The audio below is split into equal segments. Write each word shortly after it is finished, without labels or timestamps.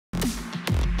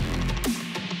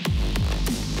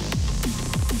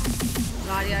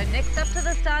Rightio, next up to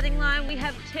the starting line we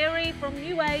have Terry from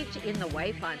New Age in the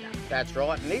Wayfinder. That's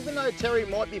right, and even though Terry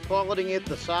might be piloting it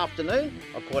this afternoon,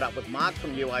 I caught up with Mark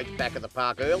from New Age back at the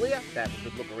park earlier to have a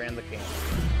good look around the camp.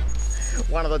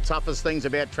 One of the toughest things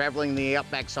about travelling the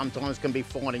outback sometimes can be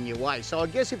finding your way. So I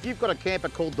guess if you've got a camper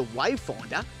called the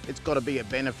Wayfinder, it's got to be a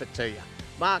benefit to you.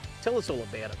 Mark, tell us all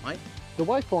about it, mate. The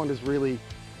Wayfinder's really,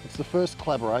 it's the first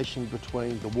collaboration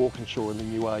between the Walkinshaw and the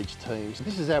New Age teams.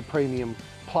 This is our premium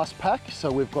plus pack,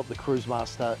 so we've got the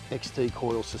Cruisemaster XT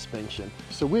coil suspension.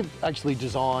 So we've actually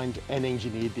designed and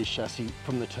engineered this chassis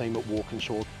from the team at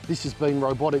Walkinshaw. This has been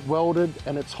robotic welded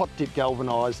and it's hot dip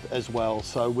galvanised as well,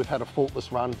 so we've had a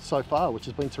faultless run so far, which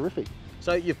has been terrific.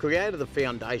 So you've created a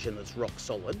foundation that's rock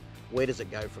solid. Where does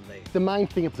it go from there? The main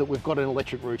thing is that we've got an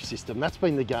electric roof system. That's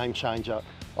been the game changer.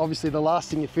 Obviously the last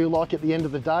thing you feel like at the end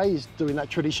of the day is doing that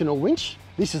traditional winch.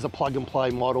 This is a plug and play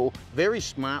model. Very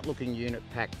smart looking unit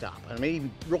packed up. I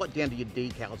mean, right down to your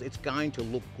decals, it's going to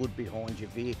look good behind your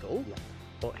vehicle. Yeah.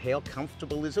 But how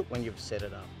comfortable is it when you've set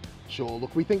it up? Sure,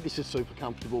 look, we think this is super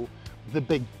comfortable. The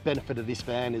big benefit of this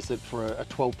van is that for a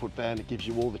 12-foot van, it gives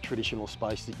you all the traditional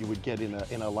space that you would get in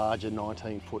a larger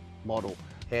 19-foot model.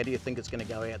 How do you think it's going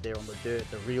to go out there on the dirt,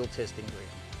 the real testing ground?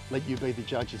 Let you be the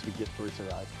judge as we get through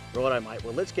today. Righto, mate.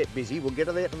 Well, let's get busy. We'll get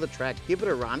it out to the track, give it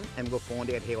a run, and we'll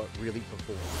find out how it really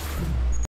performs.